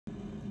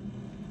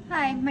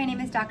Hi, my name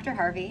is Dr.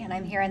 Harvey and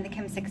I'm here in the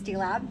Chem60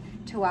 lab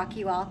to walk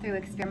you all through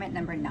experiment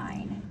number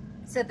 9.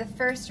 So the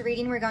first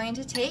reading we're going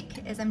to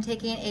take is I'm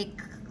taking a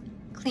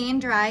clean,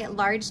 dry,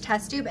 large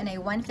test tube in a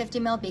 150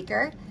 ml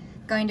beaker,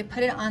 going to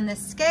put it on the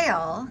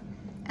scale,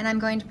 and I'm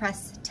going to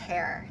press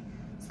tare.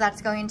 So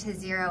that's going to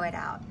zero it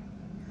out.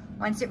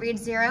 Once it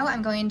reads 0,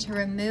 I'm going to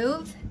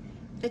remove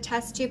the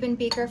test tube and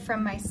beaker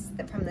from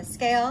the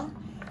scale.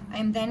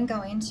 I'm then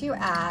going to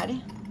add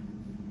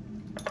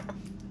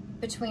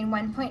between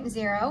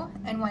 1.0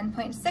 and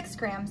 1.6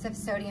 grams of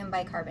sodium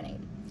bicarbonate.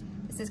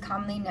 This is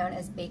commonly known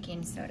as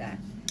baking soda.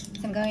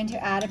 So I'm going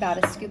to add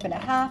about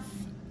 1.5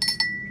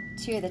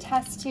 scoops to the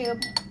test tube.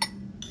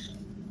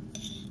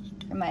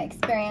 From my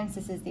experience,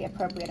 this is the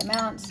appropriate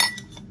amount.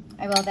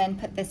 I will then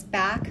put this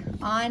back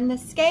on the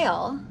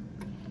scale,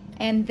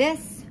 and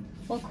this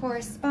will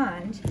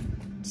correspond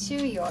to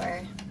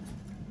your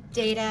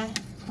data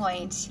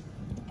point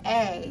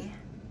A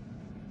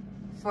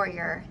for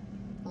your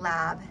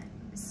lab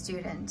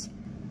student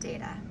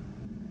data.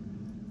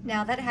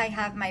 Now that I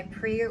have my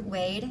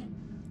pre-weighed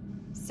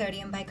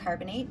sodium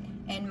bicarbonate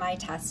in my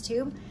test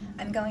tube,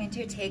 I'm going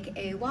to take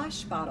a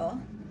wash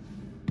bottle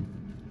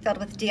filled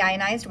with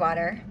deionized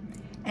water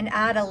and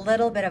add a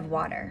little bit of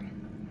water.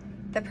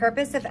 The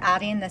purpose of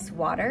adding this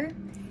water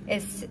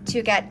is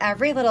to get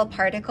every little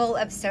particle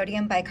of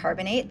sodium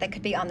bicarbonate that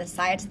could be on the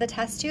sides of the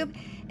test tube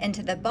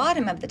into the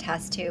bottom of the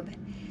test tube,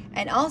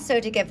 and also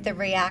to give the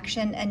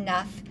reaction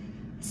enough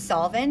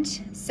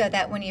solvent so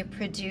that when you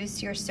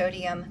produce your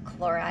sodium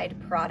chloride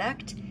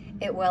product,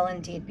 it will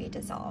indeed be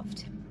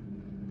dissolved.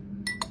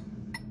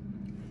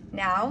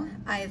 Now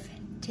I've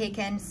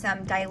taken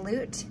some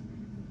dilute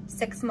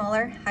 6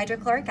 molar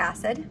hydrochloric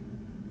acid,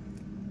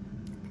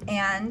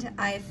 and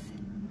I've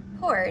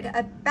poured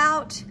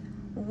about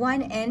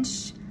 1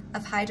 inch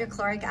of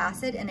hydrochloric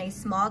acid in a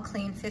small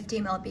clean 50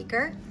 ml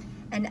beaker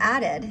and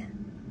added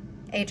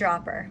a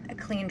dropper, a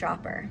clean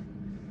dropper.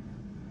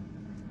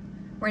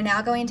 We're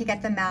now going to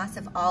get the mass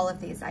of all of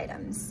these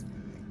items.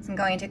 So I'm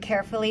going to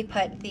carefully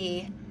put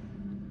the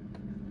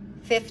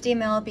 50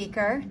 ml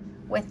beaker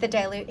with the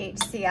dilute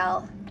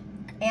HCl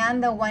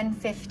and the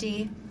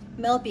 150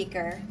 ml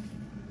beaker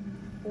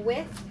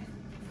with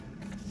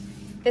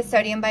the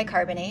sodium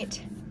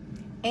bicarbonate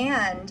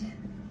and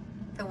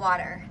the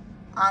water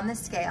on the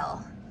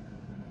scale.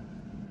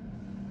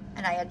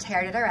 And I had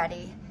tared it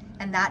already,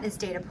 and that is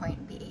data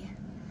point B.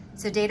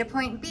 So data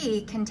point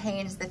B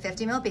contains the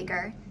 50 ml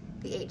beaker,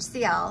 the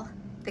HCl,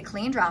 the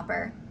clean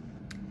dropper,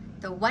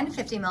 the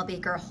 150 ml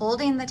beaker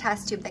holding the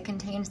test tube that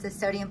contains the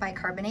sodium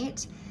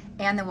bicarbonate,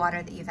 and the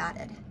water that you've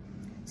added.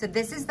 So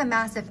this is the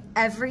mass of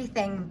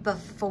everything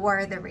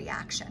before the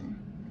reaction.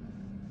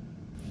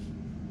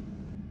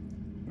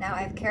 Now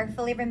I've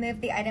carefully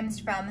removed the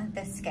items from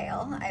the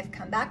scale. I've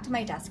come back to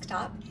my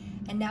desktop,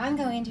 and now I'm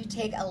going to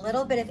take a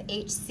little bit of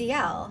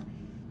HCl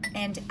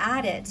and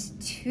add it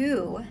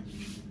to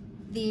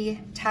the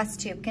test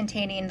tube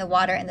containing the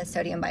water and the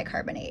sodium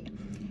bicarbonate.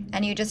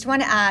 And you just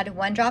want to add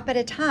 1 drop at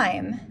a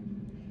time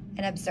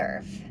and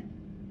observe.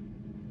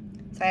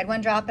 So I add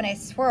 1 drop and I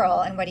swirl,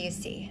 and what do you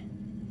see?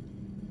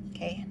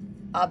 Okay,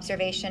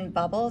 observation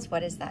bubbles, what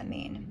does that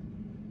mean?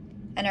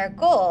 And our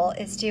goal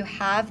is to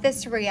have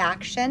this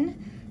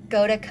reaction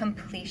go to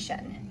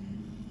completion.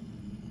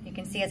 You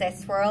can see as I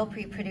swirl,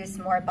 produce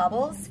more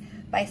bubbles.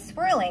 By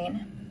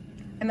swirling,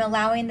 I'm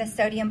allowing the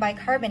sodium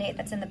bicarbonate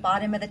that's in the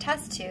bottom of the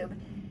test tube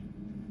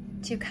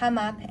to come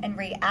up and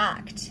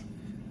react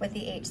with the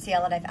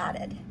HCl that I've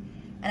added.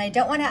 And I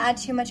don't want to add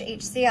too much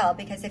HCl,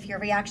 because if your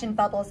reaction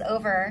bubbles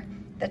over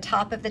the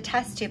top of the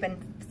test tube and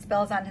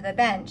spills onto the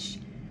bench,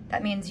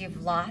 that means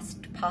you've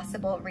lost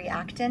possible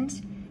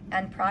reactant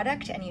and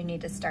product, and you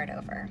need to start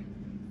over.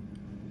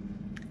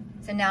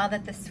 So now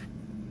that the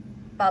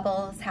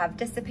bubbles have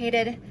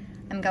dissipated,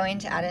 I'm going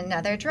to add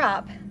another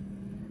drop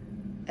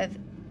of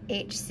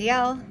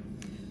HCl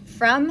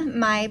from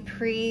my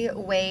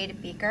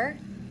pre-weighed beaker,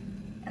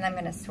 and I'm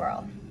going to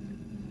swirl.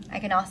 I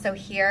can also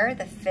hear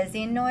the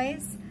fizzing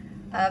noise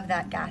of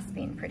that gas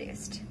being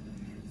produced.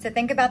 So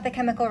think about the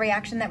chemical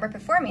reaction that we're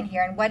performing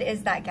here, and what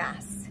is that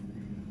gas?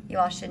 You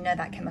all should know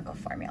that chemical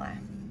formula.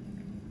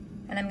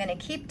 And I'm going to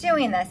keep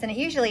doing this, and it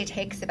usually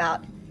takes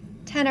about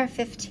 10 or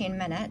 15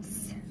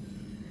 minutes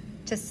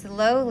to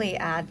slowly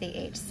add the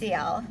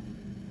HCl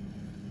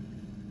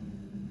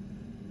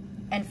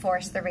and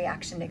force the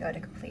reaction to go to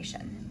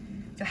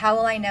completion. So how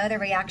will I know the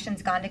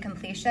reaction's gone to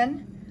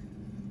completion?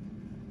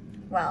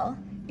 Well,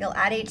 you'll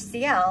add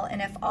HCl,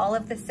 and if all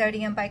of the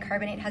sodium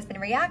bicarbonate has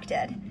been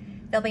reacted,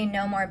 there'll be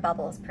no more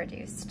bubbles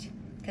produced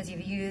because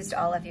you've used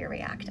all of your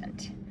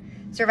reactant.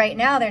 So right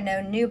now there are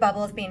no new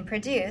bubbles being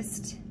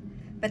produced,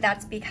 but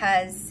that's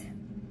because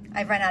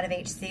I've run out of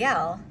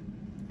HCl.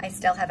 I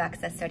still have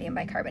excess sodium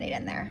bicarbonate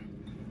in there.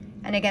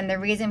 And again, the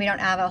reason we don't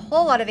have a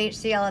whole lot of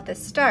HCl at the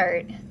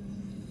start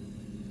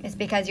is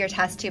because your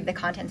test tube, the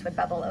contents would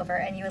bubble over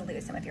and you would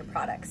lose some of your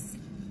products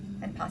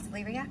and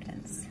possibly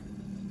reactants.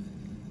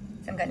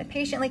 So I'm going to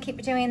patiently keep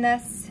doing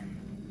this.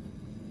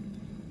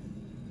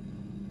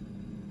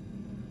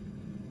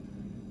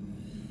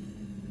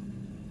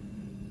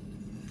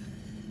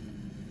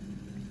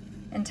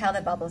 until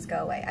the bubbles go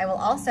away. I will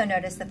also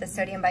notice that the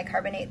sodium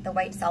bicarbonate, the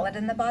white solid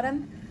in the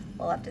bottom,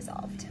 will have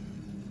dissolved.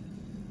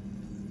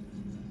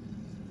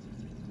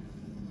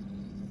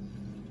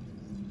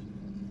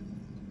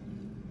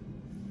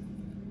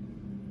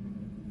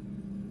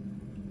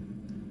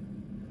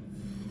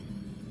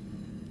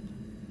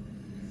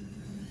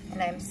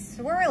 And I'm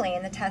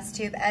swirling the test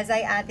tube as I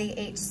add the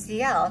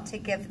HCl to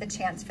give the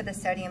chance for the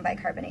sodium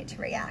bicarbonate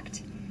to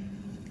react.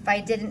 If I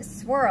didn't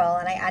swirl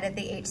and I added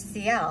the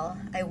HCl,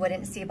 I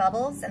wouldn't see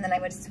bubbles, and then I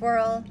would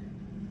swirl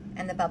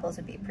and the bubbles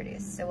would be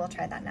produced. So we'll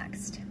try that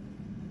next.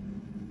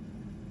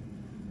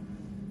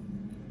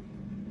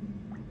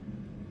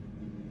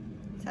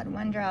 Let's add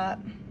 1 drop.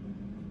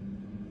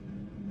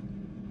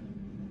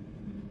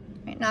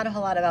 Right, not a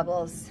whole lot of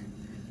bubbles,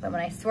 but when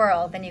I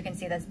swirl, then you can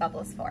see those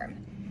bubbles form.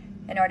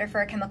 In order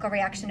for a chemical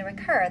reaction to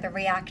occur, the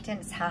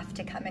reactants have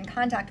to come in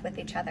contact with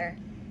each other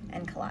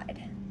and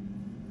collide.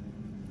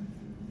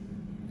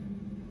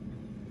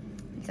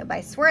 So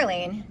by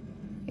swirling,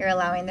 you're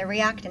allowing the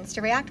reactants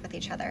to react with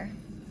each other.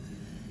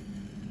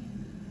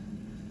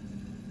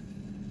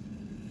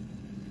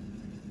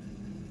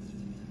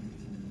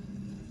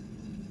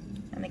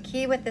 And the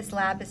key with this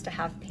lab is to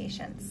have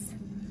patience.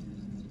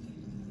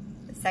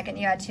 The second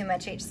you add too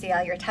much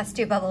HCl, your test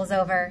tube bubbles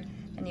over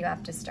and you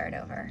have to start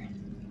over.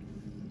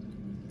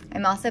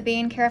 I'm also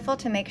being careful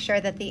to make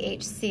sure that the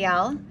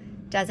HCl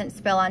doesn't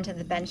spill onto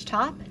the bench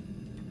top.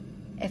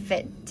 If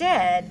it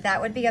did,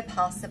 that would be a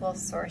possible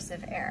source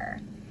of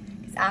error.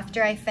 Because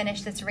after I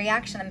finish this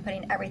reaction, I'm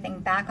putting everything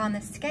back on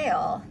the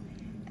scale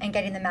and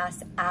getting the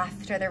mass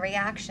after the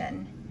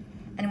reaction.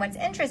 And what's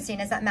interesting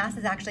is that mass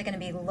is actually going to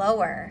be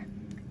lower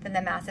than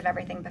the mass of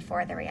everything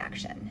before the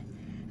reaction.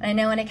 And I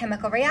know in a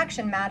chemical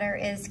reaction, matter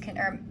is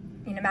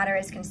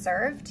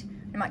conserved.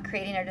 I'm not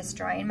creating or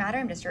destroying matter,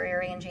 I'm just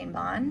rearranging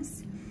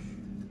bonds.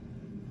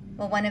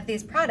 Well, one of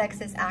these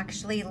products is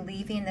actually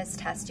leaving this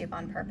test tube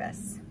on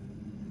purpose.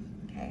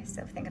 Okay,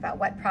 so think about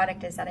what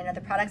product is that. I know the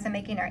products I'm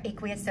making are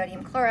aqueous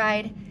sodium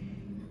chloride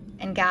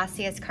and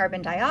gaseous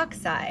carbon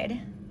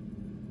dioxide.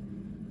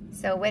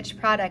 So which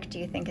product do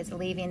you think is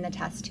leaving the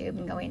test tube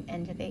and going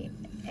into the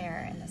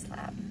air in this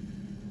lab?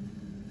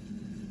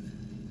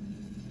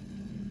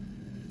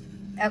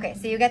 Okay,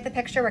 so you get the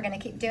picture. We're going to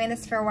keep doing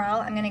this for a while.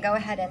 I'm going to go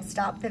ahead and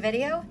stop the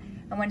video.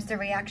 And once the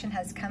reaction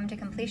has come to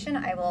completion,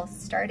 I will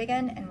start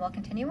again and we'll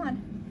continue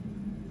on.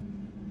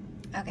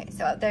 Okay,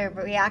 so the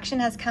reaction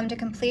has come to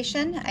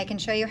completion. I can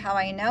show you how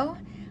I know.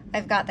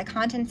 I've got the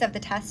contents of the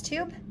test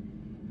tube.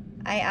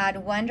 I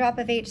add 1 drop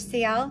of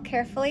HCl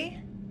carefully,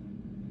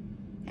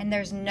 and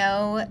there's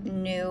no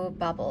new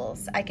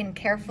bubbles. I can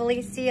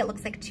carefully see it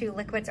looks like 2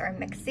 liquids are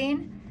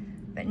mixing,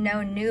 but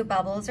no new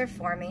bubbles are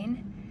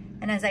forming.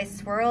 And as I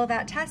swirl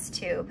that test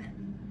tube,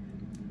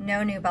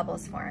 no new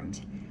bubbles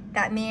formed.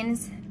 That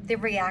means the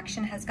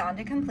reaction has gone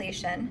to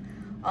completion.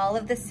 All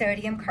of the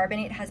sodium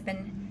carbonate has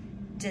been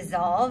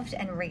dissolved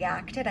and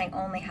reacted. I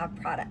only have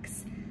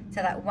products.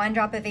 So that 1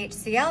 drop of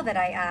HCl that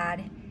I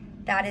add,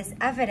 that is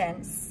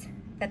evidence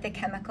that the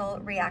chemical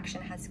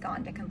reaction has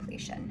gone to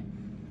completion.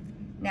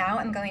 Now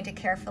I'm going to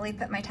carefully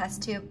put my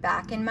test tube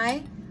back in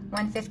my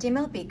 150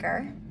 ml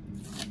beaker.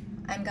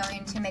 I'm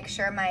going to make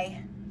sure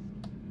my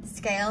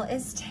scale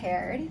is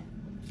tiered.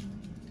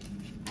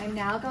 I'm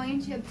now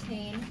going to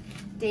obtain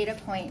data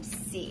point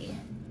C.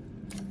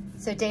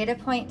 So data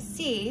point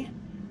C,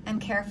 I'm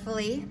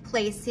carefully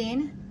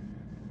placing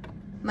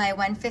my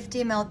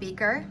 150 ml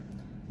beaker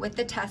with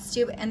the test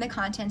tube and the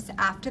contents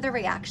after the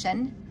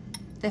reaction,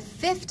 the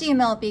 50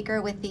 ml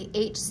beaker with the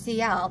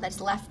HCl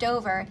that's left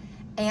over,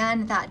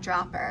 and that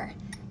dropper.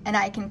 And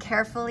I can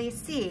carefully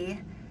see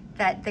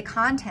that the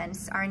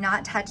contents are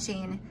not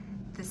touching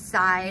the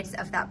sides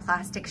of that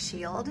plastic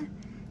shield.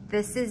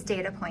 This is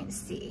data point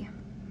C.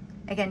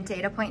 Again,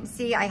 data point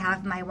C, I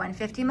have my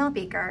 150 ml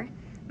beaker,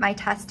 my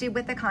test tube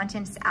with the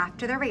contents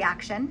after the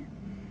reaction,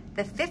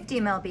 the 50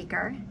 ml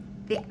beaker,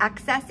 the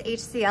excess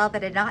HCl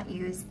that I did not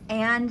use,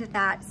 and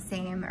that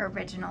same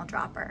original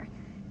dropper,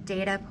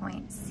 data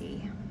point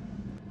C.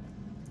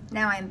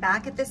 Now I'm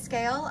back at the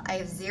scale. I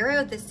have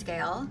zeroed the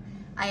scale.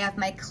 I have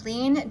my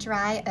clean,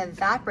 dry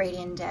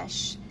evaporating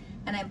dish,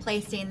 and I'm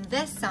placing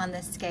this on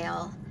the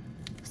scale.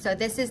 So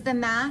this is the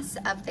mass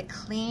of the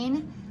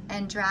clean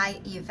and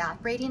dry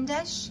evaporating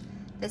dish.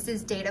 This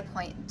is data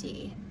point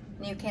D.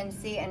 And you can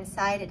see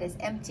inside it is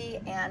empty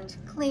and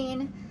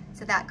clean,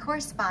 so that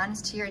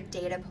corresponds to your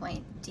data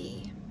point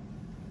D.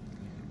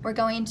 We're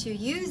going to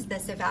use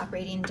this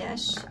evaporating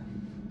dish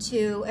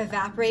to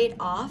evaporate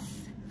off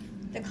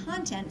the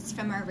contents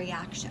from our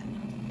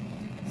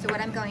reaction. So what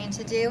I'm going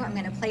to do, I'm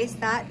going to place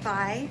that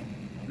by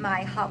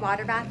my hot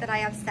water bath that I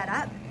have set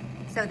up.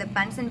 So the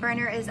Bunsen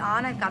burner is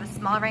on. I've got a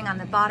small ring on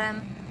the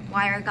bottom,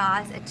 wire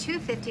gauze, a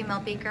 250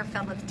 ml beaker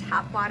filled with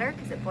tap water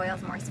because it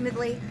boils more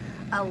smoothly,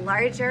 a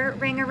larger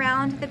ring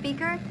around the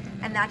beaker,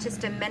 and that's just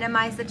to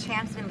minimize the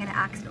chance that I'm going to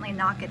accidentally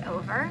knock it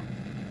over.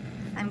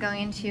 I'm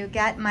going to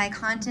get my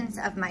contents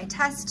of my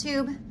test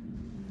tube,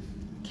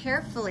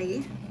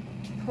 carefully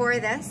pour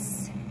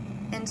this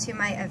into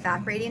my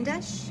evaporating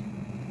dish.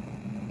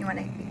 You want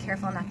to be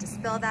careful not to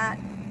spill that.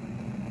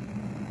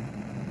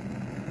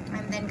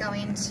 I'm then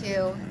going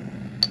to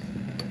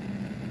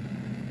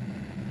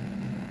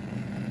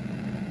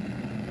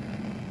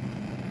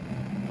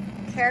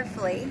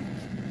carefully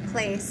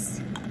place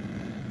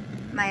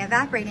my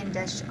evaporating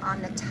dish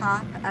on the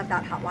top of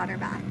that hot water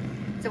bath.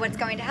 So what's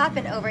going to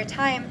happen over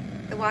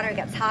time, the water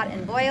gets hot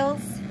and boils.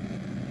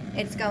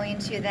 It's going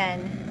to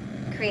then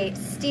create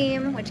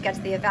steam, which gets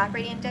the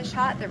evaporating dish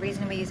hot. The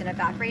reason we use an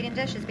evaporating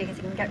dish is because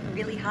it can get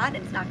really hot and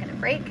it's not gonna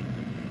break.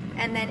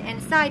 And then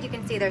inside you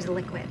can see there's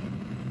liquid.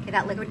 Okay,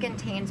 that liquid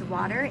contains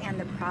water and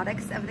the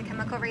products of the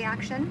chemical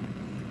reaction.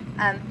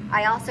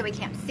 We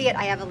can't see it,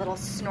 I have a little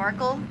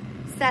snorkel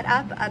set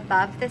up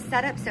above the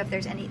setup, so if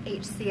there's any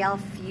HCl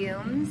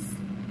fumes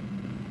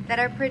that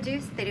are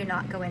produced, they do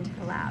not go into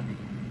the lab.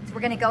 So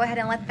we're gonna go ahead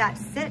and let that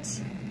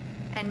sit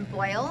and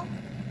boil.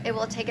 It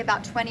will take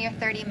about 20 or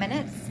 30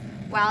 minutes.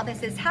 While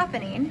this is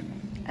happening,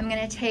 I'm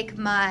gonna take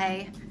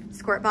my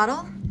squirt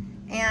bottle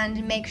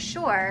and make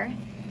sure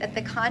that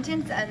the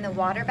contents in the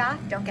water bath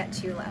don't get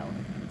too low.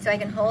 So I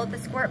can hold the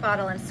squirt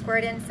bottle and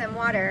squirt in some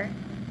water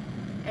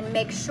and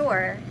make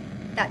sure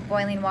that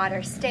boiling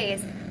water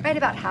stays right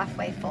about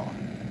halfway full.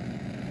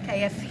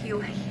 Okay, if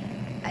you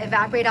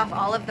evaporate off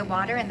all of the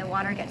water and the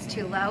water gets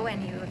too low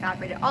and you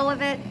evaporated all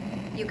of it,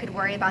 you could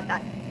worry about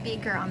that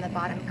beaker on the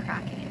bottom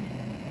cracking.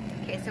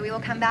 Okay, so we will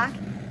come back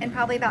in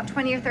probably about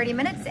 20 or 30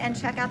 minutes and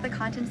check out the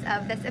contents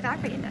of this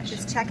evaporating dish.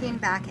 Just checking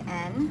back in,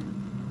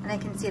 and I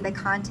can see the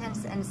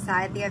contents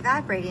inside the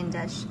evaporating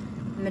dish.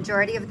 The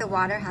majority of the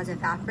water has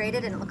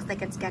evaporated and it looks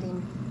like it's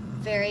getting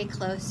very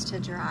close to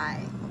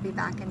dry. We'll be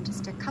back in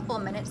just a couple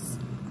minutes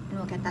and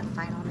we'll get that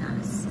final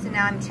mass. So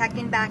now I'm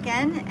checking back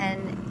in,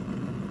 and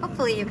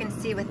hopefully you can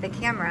see with the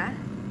camera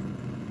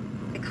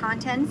the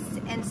contents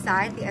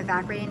inside the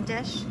evaporating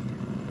dish.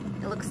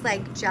 It looks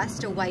like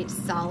just a white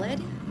solid.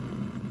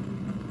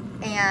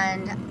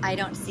 And I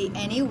don't see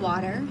any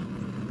water.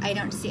 I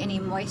don't see any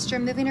moisture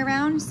moving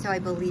around, so I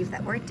believe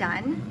that we're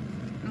done.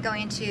 I'm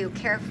going to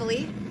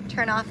carefully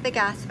turn off the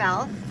gas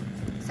valve.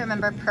 So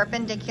remember,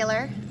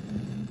 perpendicular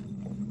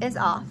is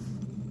off.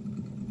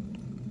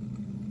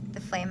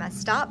 The flame has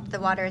stopped. The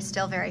water is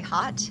still very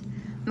hot.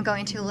 I'm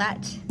going to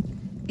let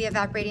the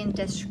evaporating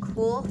dish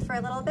cool for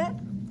a little bit,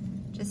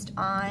 just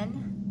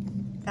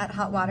on that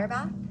hot water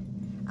bath.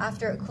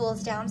 After it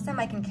cools down some,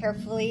 I can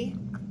carefully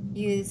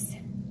use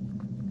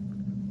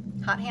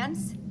hot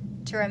hands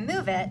to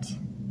remove it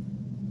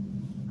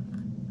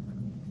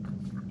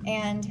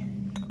and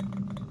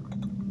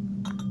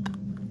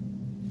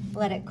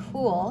let it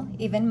cool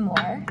even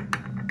more.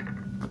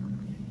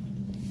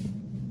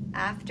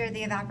 After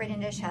the evaporating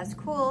dish has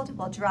cooled,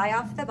 we'll dry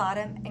off the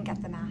bottom and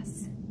get the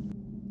mass.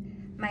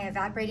 My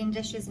evaporating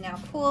dish is now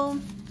cool.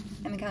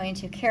 I'm going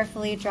to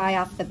carefully dry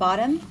off the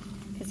bottom,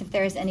 because if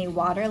there's any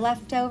water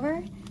left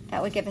over,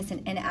 that would give us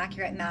an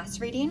inaccurate mass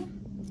reading.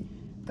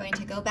 I'm going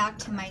to go back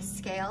to my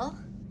scale.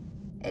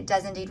 It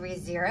does indeed read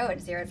 0,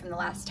 it's zeroed from the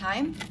last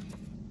time.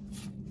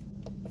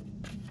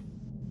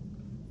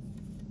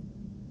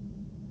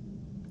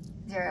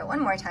 Zero it one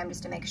more time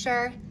just to make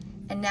sure.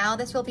 And now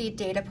this will be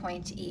data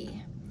point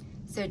E.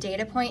 So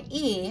data point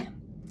E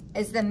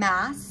is the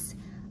mass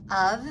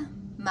of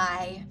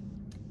my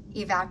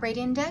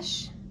evaporating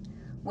dish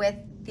with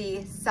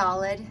the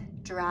solid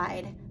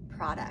dried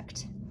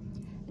product.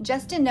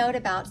 Just a note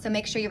about, so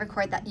make sure you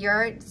record that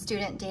your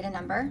student data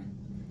number.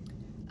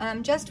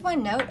 Just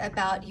one note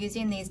about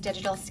using these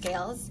digital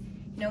scales.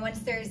 You know, once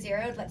they're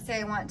zeroed, let's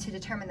say I want to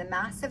determine the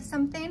mass of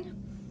something.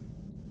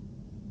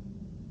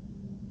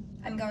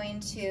 I'm going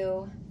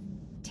to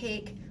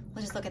take,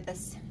 we'll just look at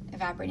this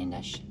evaporating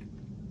dish.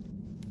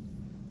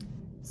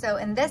 So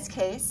in this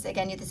case,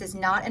 again, this is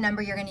not a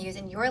number you're going to use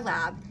in your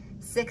lab,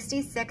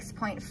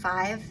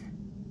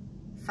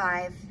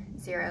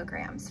 66.550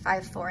 grams,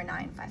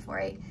 549,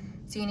 548.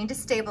 So you need to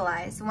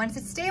stabilize. Once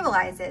it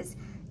stabilizes,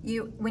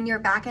 when you're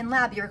back in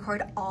lab, you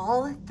record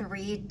all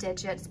 3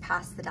 digits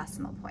past the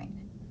decimal point.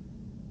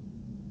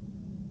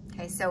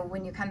 Okay, so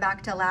when you come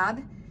back to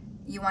lab,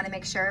 you want to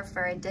make sure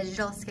for a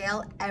digital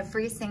scale,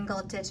 every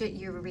single digit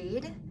you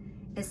read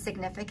is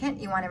significant.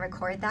 You want to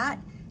record that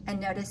and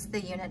notice the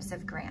units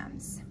of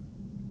grams.